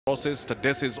process.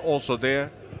 Tadesse is also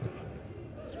there.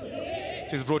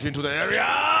 He's brought into the area.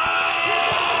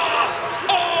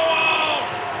 Oh,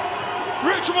 wow!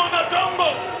 Richmond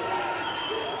Adongo.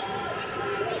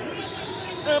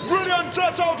 A brilliant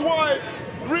touch out wide.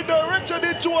 Redirected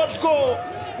it towards goal.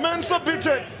 Mensah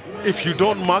beaten. If you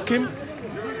don't mark him,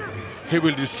 he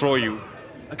will destroy you.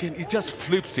 Again, he just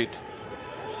flips it.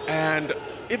 And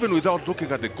even without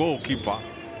looking at the goalkeeper,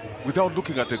 without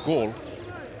looking at the goal,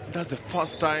 that's the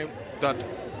first time that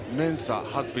Mensah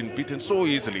has been beaten so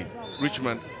easily.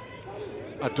 Richmond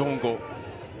Adongo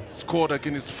scored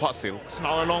against Fasil. It's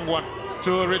now a long one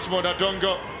to Richmond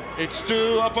Adongo. It's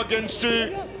 2 up against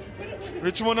 2.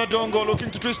 Richmond Adongo looking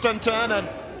to twist and turn, and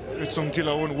Ritson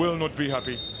Tilaun will not be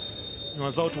happy. He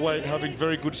was out wide, having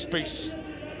very good space.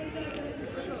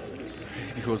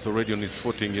 He was already on his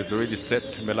footing. He's already set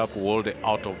Melaku Wolde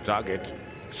out of target.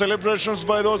 Celebrations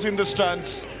by those in the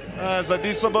stands as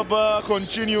Addis Ababa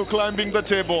continue climbing the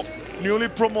table. Newly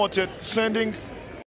promoted, sending